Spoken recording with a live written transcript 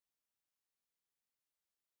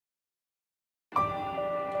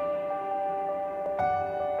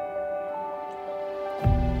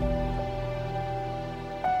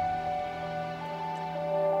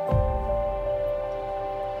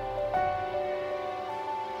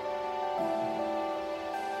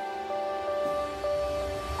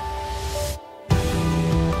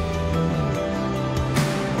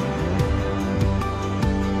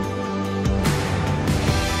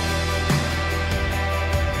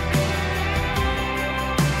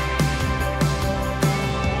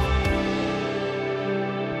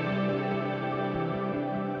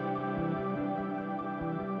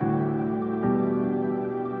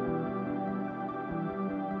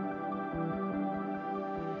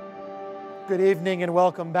Good evening and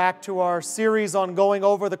welcome back to our series on going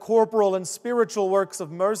over the corporal and spiritual works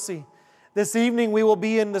of mercy. This evening we will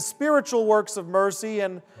be in the spiritual works of mercy,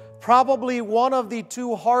 and probably one of the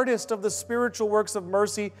two hardest of the spiritual works of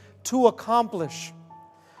mercy to accomplish: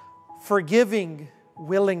 forgiving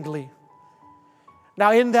willingly.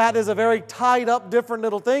 Now in that is a very tied up different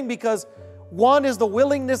little thing, because one is the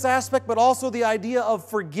willingness aspect, but also the idea of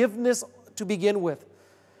forgiveness to begin with.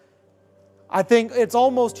 I think it's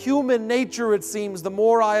almost human nature, it seems. The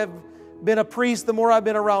more I have been a priest, the more I've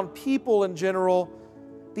been around people in general,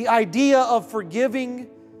 the idea of forgiving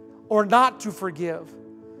or not to forgive.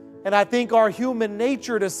 And I think our human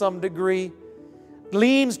nature to some degree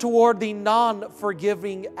leans toward the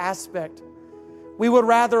non-forgiving aspect. We would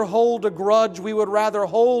rather hold a grudge. We would rather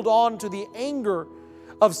hold on to the anger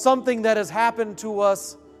of something that has happened to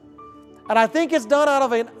us. And I think it's done out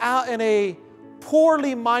of a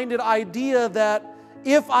poorly minded idea that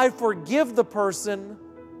if I forgive the person,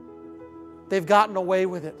 they've gotten away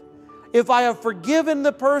with it. If I have forgiven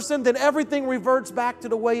the person, then everything reverts back to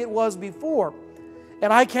the way it was before.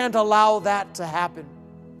 And I can't allow that to happen.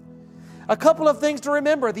 A couple of things to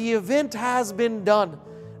remember. The event has been done.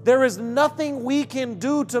 There is nothing we can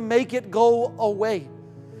do to make it go away.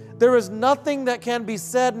 There is nothing that can be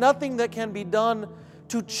said, nothing that can be done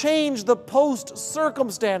to change the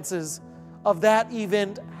post-circumstances of that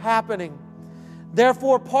event happening.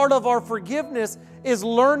 Therefore, part of our forgiveness is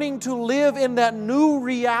learning to live in that new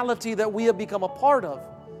reality that we have become a part of.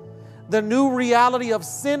 The new reality of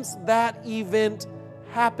since that event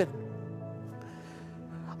happened.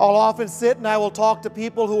 I'll often sit and I will talk to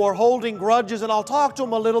people who are holding grudges, and I'll talk to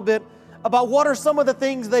them a little bit about what are some of the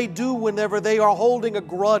things they do whenever they are holding a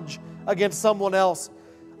grudge against someone else.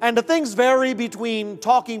 And the things vary between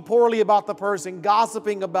talking poorly about the person,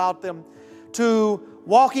 gossiping about them, to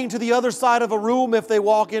walking to the other side of a room if they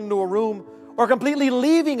walk into a room, or completely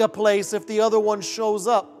leaving a place if the other one shows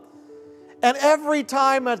up. And every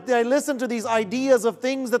time I listen to these ideas of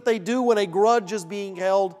things that they do when a grudge is being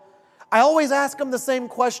held, I always ask them the same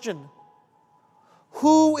question: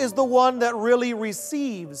 who is the one that really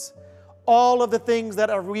receives all of the things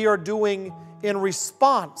that we are doing in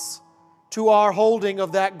response to our holding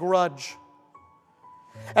of that grudge?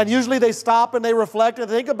 And usually they stop and they reflect and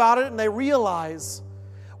think about it, and they realize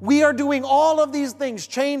we are doing all of these things,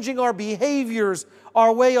 changing our behaviors,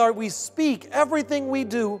 our way we speak, everything we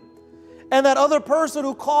do. And that other person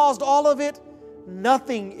who caused all of it,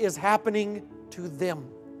 nothing is happening to them.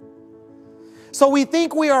 So we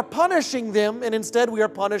think we are punishing them, and instead we are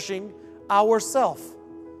punishing ourselves.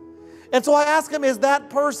 And so I ask them, is that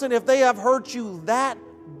person, if they have hurt you that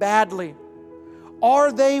badly,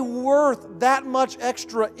 are they worth that much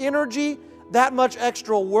extra energy, that much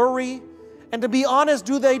extra worry? And to be honest,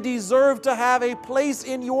 do they deserve to have a place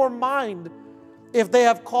in your mind if they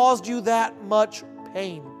have caused you that much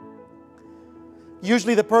pain?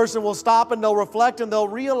 Usually the person will stop and they'll reflect and they'll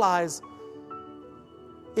realize,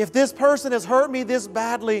 if this person has hurt me this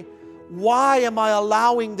badly, why am I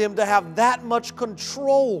allowing them to have that much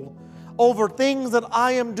control over things that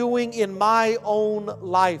I am doing in my own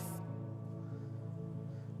life?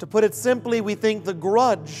 To put it simply, we think the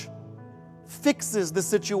grudge fixes the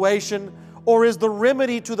situation or is the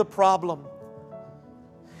remedy to the problem.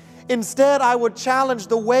 Instead, I would challenge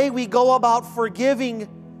the way we go about forgiving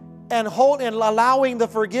and allowing the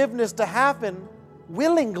forgiveness to happen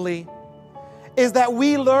willingly is that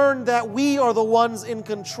we learn that we are the ones in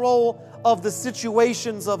control of the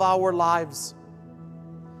situations of our lives.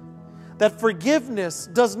 That forgiveness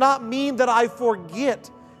does not mean that I forget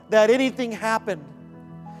that anything happened.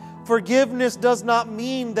 Forgiveness does not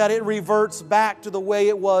mean that it reverts back to the way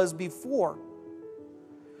it was before.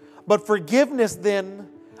 But forgiveness then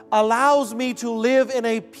allows me to live in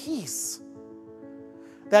a peace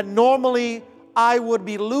that normally I would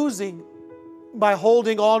be losing by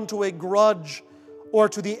holding on to a grudge or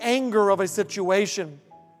to the anger of a situation.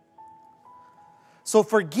 So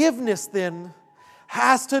forgiveness then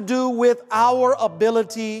has to do with our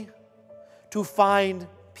ability to find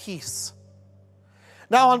peace.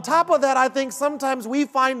 Now, on top of that, I think sometimes we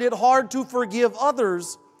find it hard to forgive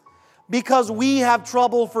others because we have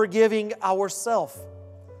trouble forgiving ourselves.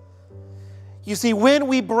 You see, when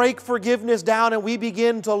we break forgiveness down and we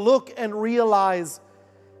begin to look and realize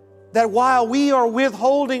that while we are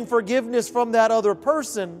withholding forgiveness from that other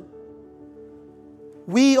person,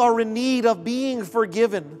 we are in need of being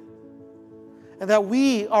forgiven, and that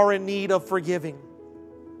we are in need of forgiving.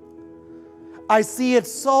 I see it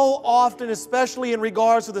so often, especially in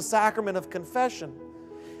regards to the sacrament of confession,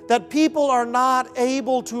 that people are not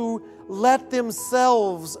able to let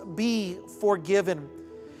themselves be forgiven.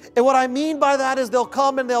 And what I mean by that is they'll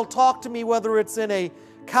come and they'll talk to me, whether it's in a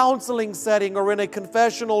counseling setting or in a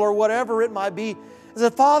confessional or whatever it might be. I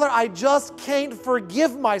said, Father, I just can't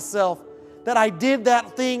forgive myself that I did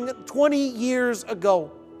that thing 20 years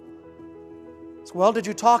ago. So, well, did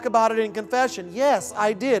you talk about it in confession? Yes,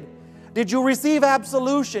 I did. Did you receive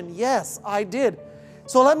absolution? Yes, I did.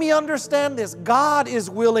 So let me understand this. God is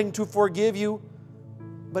willing to forgive you,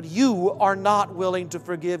 but you are not willing to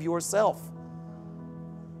forgive yourself.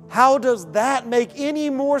 How does that make any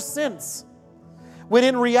more sense? When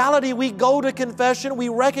in reality we go to confession, we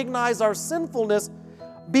recognize our sinfulness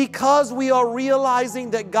because we are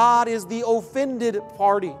realizing that God is the offended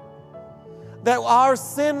party. That our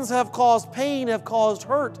sins have caused pain, have caused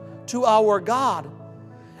hurt to our God.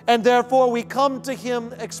 And therefore we come to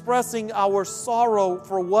Him expressing our sorrow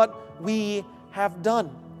for what we have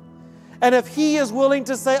done. And if He is willing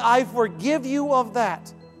to say, I forgive you of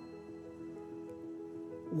that,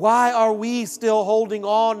 why are we still holding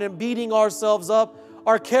on and beating ourselves up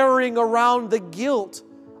or carrying around the guilt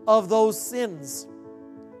of those sins?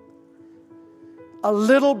 A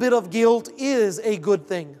little bit of guilt is a good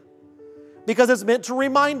thing, because it's meant to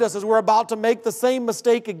remind us as we're about to make the same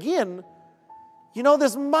mistake again, you know,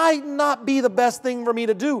 this might not be the best thing for me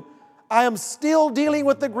to do. I am still dealing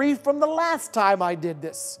with the grief from the last time I did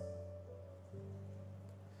this.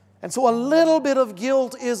 And so a little bit of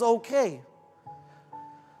guilt is okay.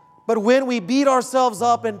 But when we beat ourselves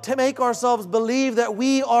up and to make ourselves believe that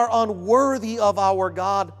we are unworthy of our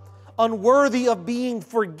God, unworthy of being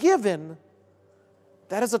forgiven,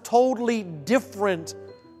 that is a totally different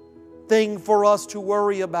thing for us to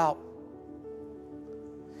worry about.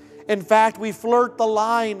 In fact, we flirt the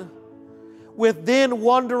line with then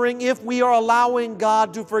wondering if we are allowing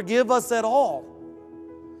God to forgive us at all.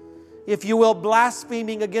 If you will,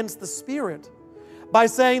 blaspheming against the Spirit by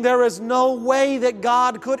saying there is no way that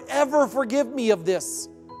God could ever forgive me of this.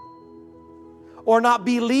 Or not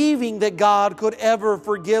believing that God could ever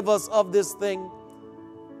forgive us of this thing.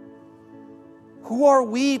 Who are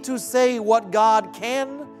we to say what God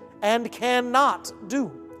can and cannot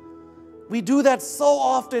do? We do that so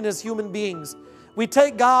often as human beings. We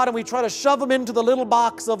take God and we try to shove Him into the little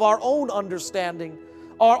box of our own understanding,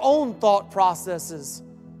 our own thought processes.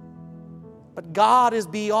 But God is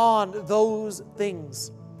beyond those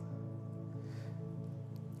things.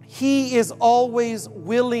 He is always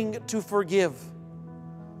willing to forgive.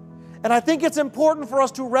 And I think it's important for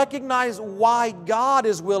us to recognize why God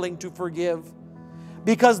is willing to forgive,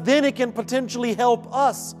 because then it can potentially help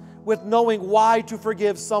us with knowing why to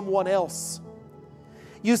forgive someone else.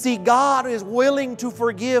 You see, God is willing to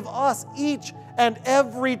forgive us each and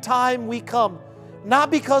every time we come,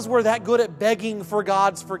 not because we're that good at begging for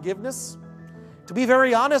God's forgiveness. To be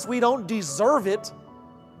very honest, we don't deserve it.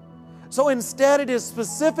 So instead, it is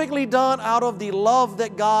specifically done out of the love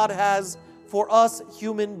that God has for us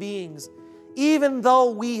human beings. Even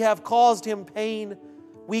though we have caused Him pain,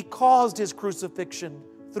 we caused His crucifixion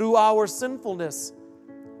through our sinfulness.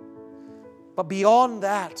 But beyond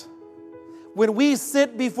that, when we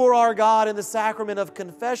sit before our God in the sacrament of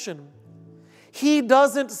confession, He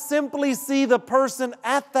doesn't simply see the person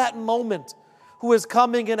at that moment who is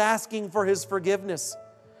coming and asking for His forgiveness.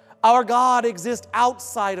 Our God exists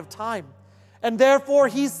outside of time, and therefore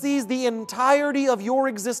He sees the entirety of your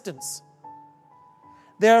existence.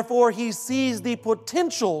 Therefore, He sees the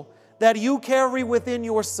potential that you carry within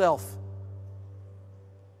yourself.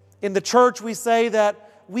 In the church, we say that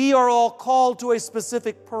we are all called to a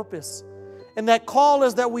specific purpose. And that call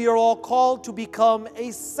is that we are all called to become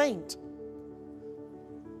a saint.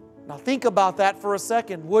 Now think about that for a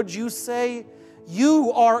second. Would you say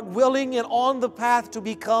you are willing and on the path to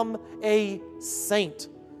become a saint?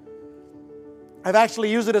 I've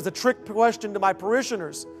actually used it as a trick question to my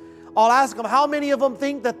parishioners. I'll ask them, how many of them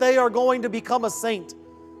think that they are going to become a saint?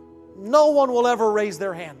 No one will ever raise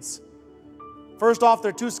their hands. First off,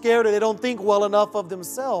 they're too scared or they don't think well enough of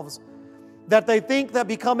themselves that they think that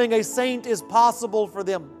becoming a saint is possible for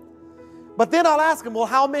them. But then I'll ask them, well,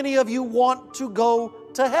 how many of you want to go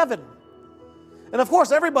to heaven? And of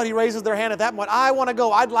course, everybody raises their hand at that point. I want to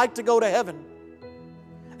go. I'd like to go to heaven.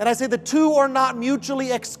 And I say the two are not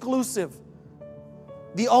mutually exclusive.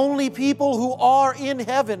 The only people who are in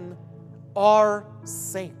heaven are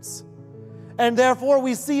saints. And therefore,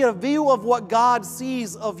 we see a view of what God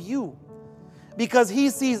sees of you, because He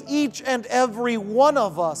sees each and every one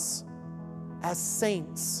of us as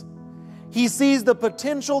saints. He sees the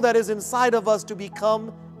potential that is inside of us to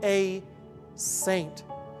become a saint.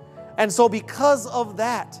 And so because of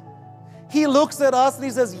that, He looks at us and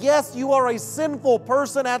He says, yes, you are a sinful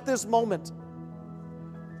person at this moment.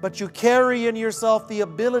 but you carry in yourself the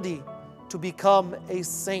ability to become a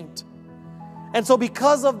saint. And so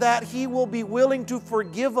because of that, He will be willing to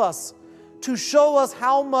forgive us, to show us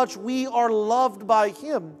how much we are loved by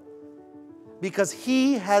Him, because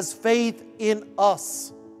He has faith in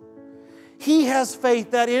us. He has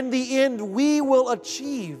faith that in the end we will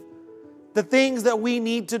achieve the things that we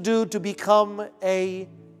need to do to become a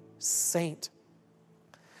saint.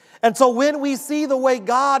 And so when we see the way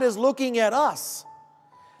God is looking at us,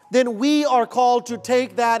 then we are called to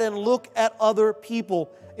take that and look at other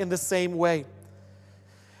people in the same way.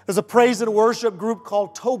 There's a praise and worship group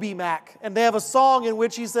called Toby Mac, and they have a song in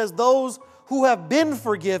which he says, those who have been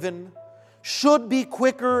forgiven should be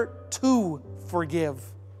quicker to forgive.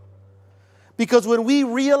 Because when we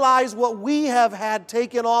realize what we have had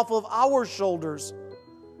taken off of our shoulders,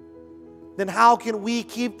 then how can we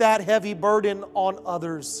keep that heavy burden on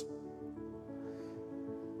others?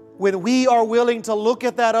 When we are willing to look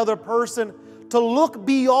at that other person, to look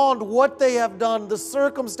beyond what they have done, the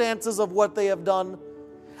circumstances of what they have done,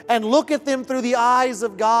 and look at them through the eyes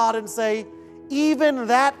of God and say, even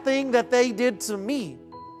that thing that they did to me,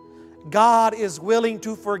 God is willing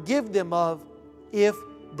to forgive them of if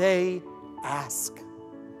they ask.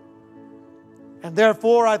 And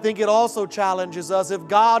therefore, I think it also challenges us, if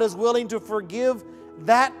God is willing to forgive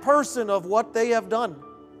that person of what they have done,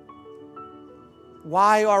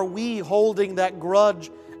 why are we holding that grudge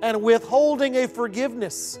and withholding a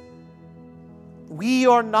forgiveness? We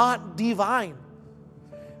are not divine.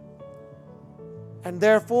 And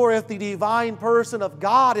therefore, if the divine person of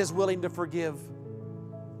God is willing to forgive,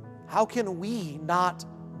 how can we not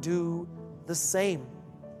do the same?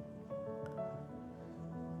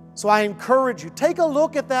 So I encourage you, take a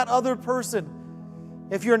look at that other person.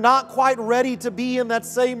 If you're not quite ready to be in that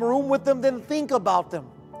same room with them, then think about them.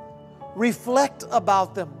 Reflect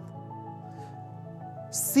about them.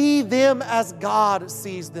 See them as God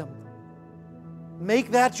sees them.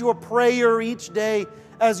 Make that your prayer each day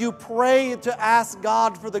as you pray to ask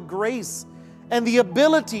God for the grace and the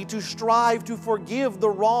ability to strive to forgive the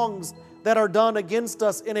wrongs that are done against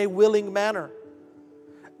us in a willing manner.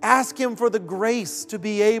 Ask Him for the grace to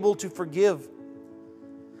be able to forgive.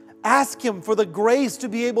 Ask Him for the grace to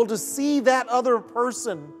be able to see that other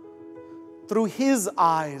person through His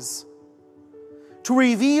eyes, to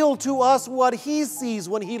reveal to us what He sees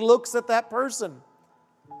when He looks at that person.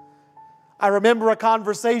 I remember a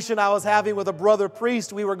conversation I was having with a brother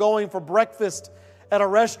priest. We were going for breakfast at a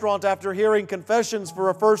restaurant after hearing confessions for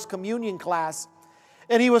a First Communion class.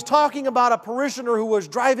 And he was talking about a parishioner who was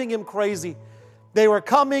driving him crazy. They were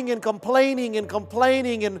coming and complaining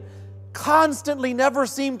and constantly never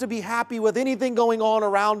seemed to be happy with anything going on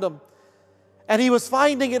around them. And he was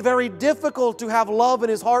finding it very difficult to have love in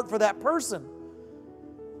his heart for that person.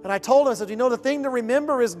 And I told him, I said, the thing to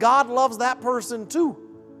remember is God loves that person too.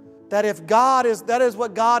 That is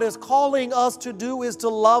what God is calling us to do, is to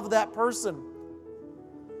love that person.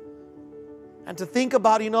 And to think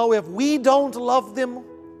about, if we don't love them,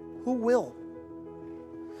 who will?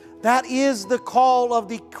 That is the call of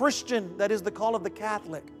the Christian. That is the call of the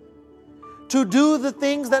Catholic. To do the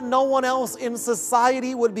things that no one else in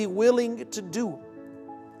society would be willing to do.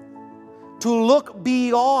 To look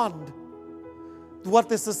beyond what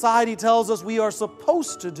the society tells us we are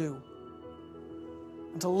supposed to do.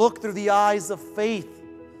 And to look through the eyes of faith.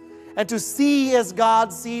 And to see as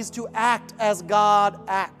God sees, to act as God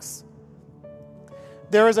acts.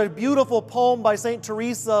 There is a beautiful poem by St.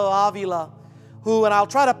 Teresa of Avila, who, and I'll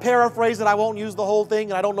try to paraphrase it, I won't use the whole thing,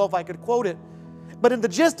 and I don't know if I could quote it. But in the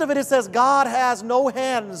gist of it, it says, God has no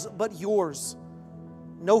hands but yours,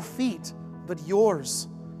 no feet but yours.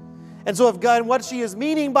 And so and what she is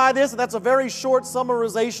meaning by this, and that's a very short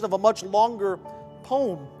summarization of a much longer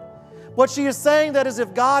poem. What she is saying that is,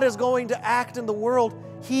 if God is going to act in the world,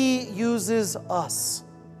 He uses us.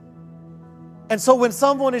 And so when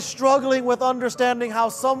someone is struggling with understanding how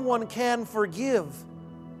someone can forgive,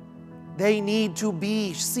 they need to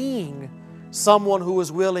be seeing someone who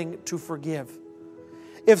is willing to forgive.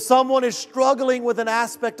 If someone is struggling with an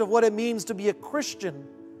aspect of what it means to be a Christian,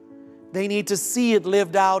 they need to see it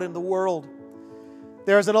lived out in the world.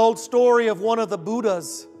 There's an old story of one of the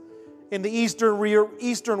Buddhas in the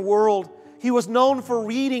Eastern world. He was known for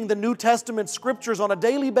reading the New Testament scriptures on a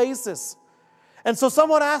daily basis. And so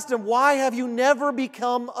someone asked him, why have you never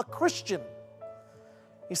become a Christian?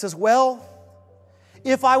 He says, well,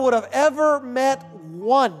 if I would have ever met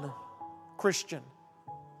one Christian,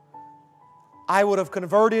 I would have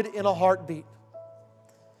converted in a heartbeat.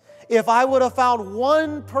 If I would have found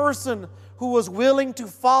one person who was willing to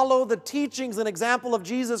follow the teachings and example of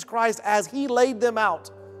Jesus Christ as He laid them out,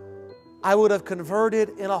 I would have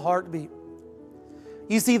converted in a heartbeat.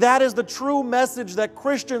 You see, that is the true message that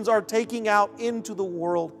Christians are taking out into the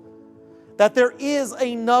world. That there is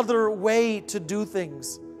another way to do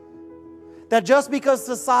things. That just because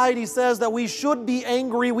society says that we should be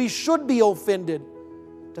angry, we should be offended,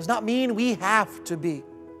 does not mean we have to be.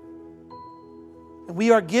 And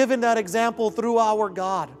we are given that example through our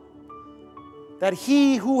God. That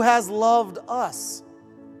He who has loved us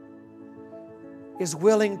is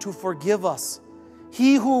willing to forgive us.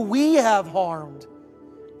 He who we have harmed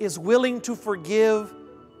is willing to forgive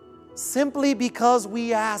simply because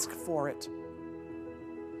we ask for it.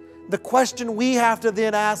 The question we have to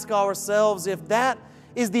then ask ourselves, if that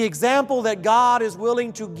is the example that God is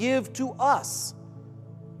willing to give to us,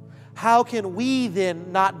 how can we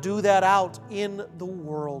then not do that out in the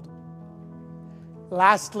world?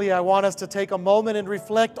 Lastly, I want us to take a moment and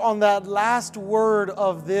reflect on that last word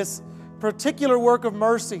of this particular work of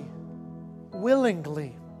mercy,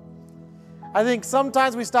 willingly. I think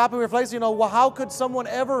sometimes we stop and reflect, well, how could someone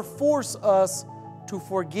ever force us to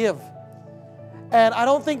forgive? And I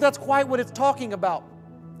don't think that's quite what it's talking about.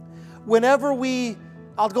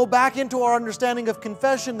 I'll go back into our understanding of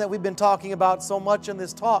confession that we've been talking about so much in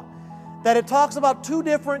this talk, that it talks about two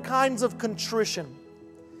different kinds of contrition.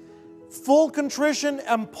 Full contrition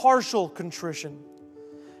and partial contrition.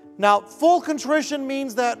 Now, full contrition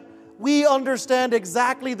means that we understand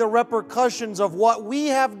exactly the repercussions of what we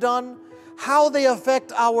have done, how they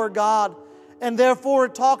affect our God, and therefore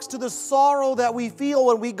it talks to the sorrow that we feel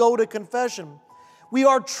when we go to confession. We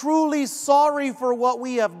are truly sorry for what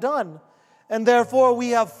we have done, and therefore we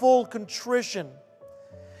have full contrition.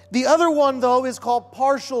 The other one, though, is called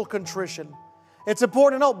partial contrition. It's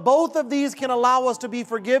important to note both of these can allow us to be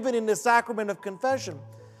forgiven in the sacrament of confession.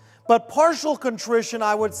 But partial contrition,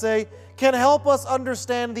 I would say, can help us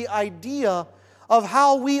understand the idea of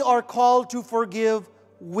how we are called to forgive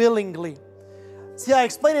willingly. See, I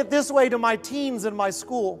explain it this way to my teens in my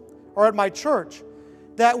school or at my church,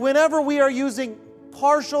 that whenever we are using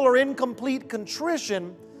partial or incomplete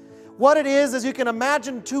contrition, what it is you can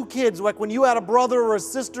imagine two kids, like when you had a brother or a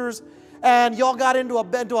sisters and y'all got into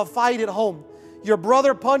a fight at home. Your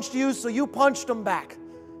brother punched you, so you punched him back.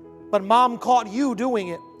 But mom caught you doing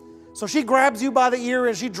it. So she grabs you by the ear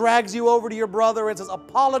and she drags you over to your brother and says,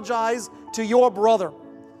 apologize to your brother.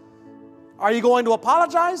 Are you going to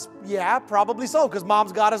apologize? Yeah, probably so, because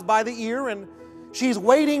mom's got us by the ear and she's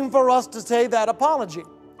waiting for us to say that apology.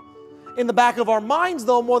 In the back of our minds,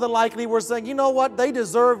 though, more than likely we're saying, you know what, they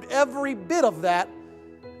deserved every bit of that.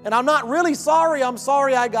 And I'm not really sorry, I'm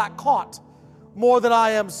sorry I got caught, more than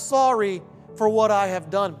I am sorry for what I have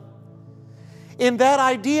done. In that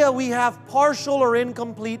idea, we have partial or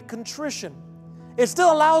incomplete contrition. It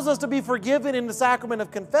still allows us to be forgiven in the sacrament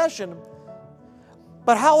of confession.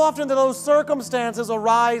 But how often do those circumstances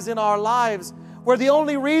arise in our lives where the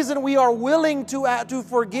only reason we are willing to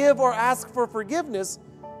forgive or ask for forgiveness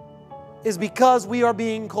is because we are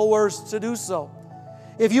being coerced to do so?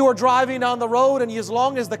 If you are driving down the road and as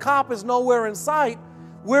long as the cop is nowhere in sight,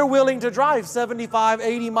 we're willing to drive 75,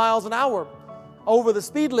 80 miles an hour over the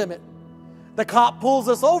speed limit. The cop pulls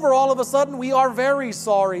us over, all of a sudden we are very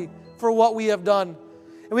sorry for what we have done.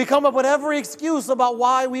 And we come up with every excuse about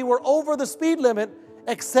why we were over the speed limit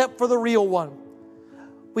except for the real one.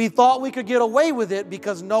 We thought we could get away with it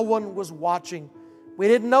because no one was watching. We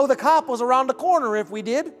didn't know the cop was around the corner. If we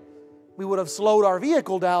did, we would have slowed our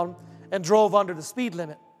vehicle down and drove under the speed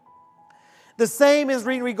limit. The same is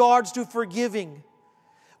in regards to forgiving.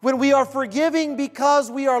 When we are forgiving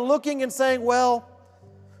because we are looking and saying, well,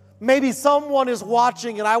 maybe someone is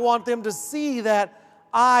watching and I want them to see that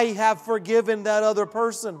I have forgiven that other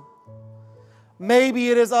person. Maybe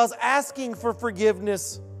it is us asking for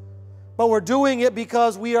forgiveness, but we're doing it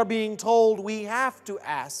because we are being told we have to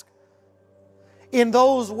ask. In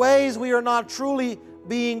those ways, we are not truly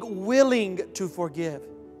being willing to forgive.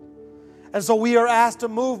 And so we are asked to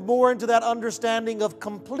move more into that understanding of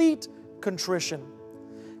complete contrition,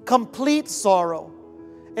 complete sorrow,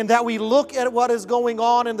 and that we look at what is going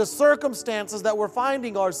on in the circumstances that we're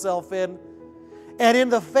finding ourselves in, and in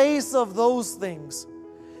the face of those things,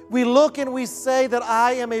 we look and we say that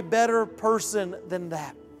I am a better person than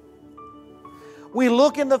that. We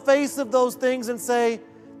look in the face of those things and say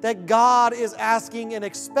that God is asking and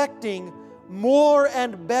expecting more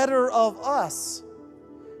and better of us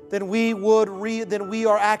than we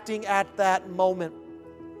are acting at that moment.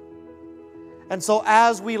 And so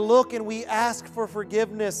as we look and we ask for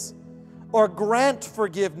forgiveness or grant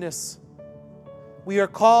forgiveness, we are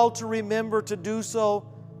called to remember to do so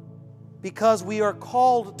because we are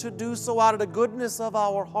called to do so out of the goodness of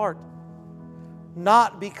our heart,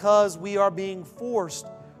 not because we are being forced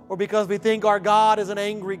or because we think our God is an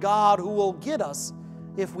angry God who will get us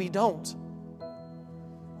if we don't.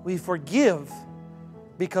 We forgive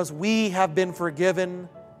because we have been forgiven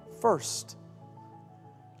first.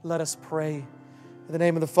 Let us pray. In the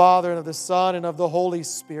name of the Father, and of the Son, and of the Holy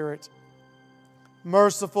Spirit.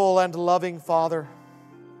 Merciful and loving Father,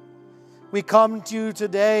 we come to you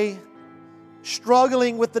today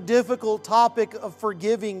struggling with the difficult topic of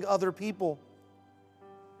forgiving other people.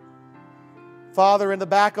 Father, in the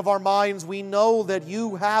back of our minds, we know that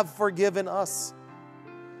you have forgiven us,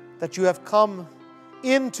 that you have come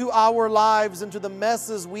into our lives, into the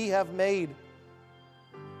messes we have made,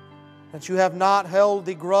 that you have not held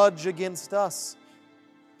the grudge against us,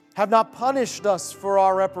 have not punished us for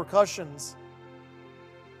our repercussions,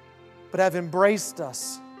 but have embraced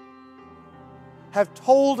us, have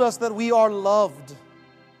told us that we are loved,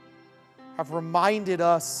 have reminded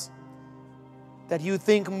us that you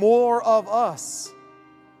think more of us.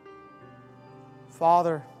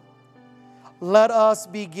 Father, let us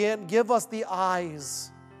begin, give us the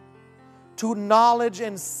eyes to acknowledge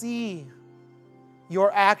and see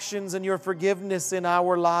your actions and your forgiveness in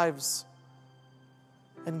our lives.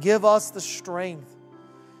 And give us the strength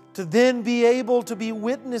to then be able to be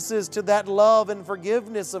witnesses to that love and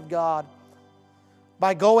forgiveness of God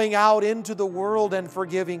by going out into the world and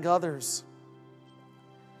forgiving others.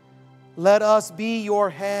 Let us be your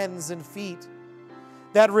hands and feet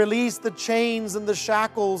that release the chains and the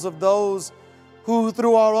shackles of those who,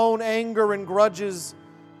 through our own anger and grudges,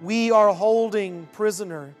 we are holding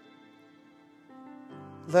prisoner.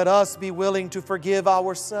 Let us be willing to forgive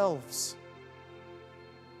ourselves.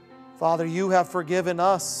 Father, you have forgiven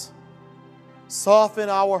us. Soften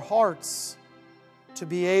our hearts to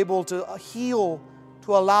be able to heal,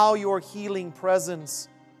 to allow your healing presence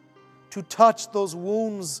to touch those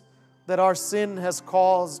wounds that our sin has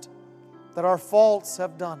caused, that our faults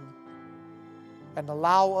have done, and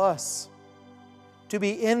allow us to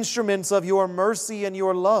be instruments of your mercy and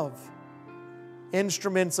your love,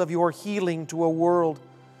 instruments of your healing to a world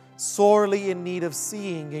sorely in need of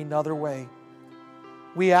seeing another way.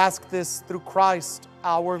 We ask this through Christ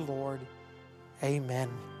our Lord. Amen.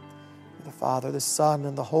 The Father, the Son,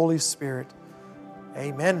 and the Holy Spirit.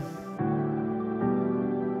 Amen.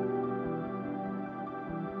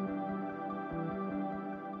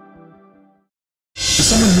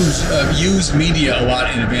 Someone who's used media a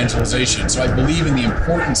lot in evangelization, so I believe in the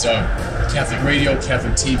importance of Catholic radio,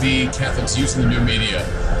 Catholic TV, Catholics using the new media.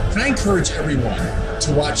 Can I encourage everyone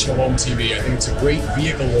to watch Shalom TV? I think it's a great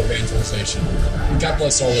vehicle of evangelization. And God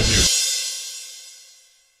bless all of you.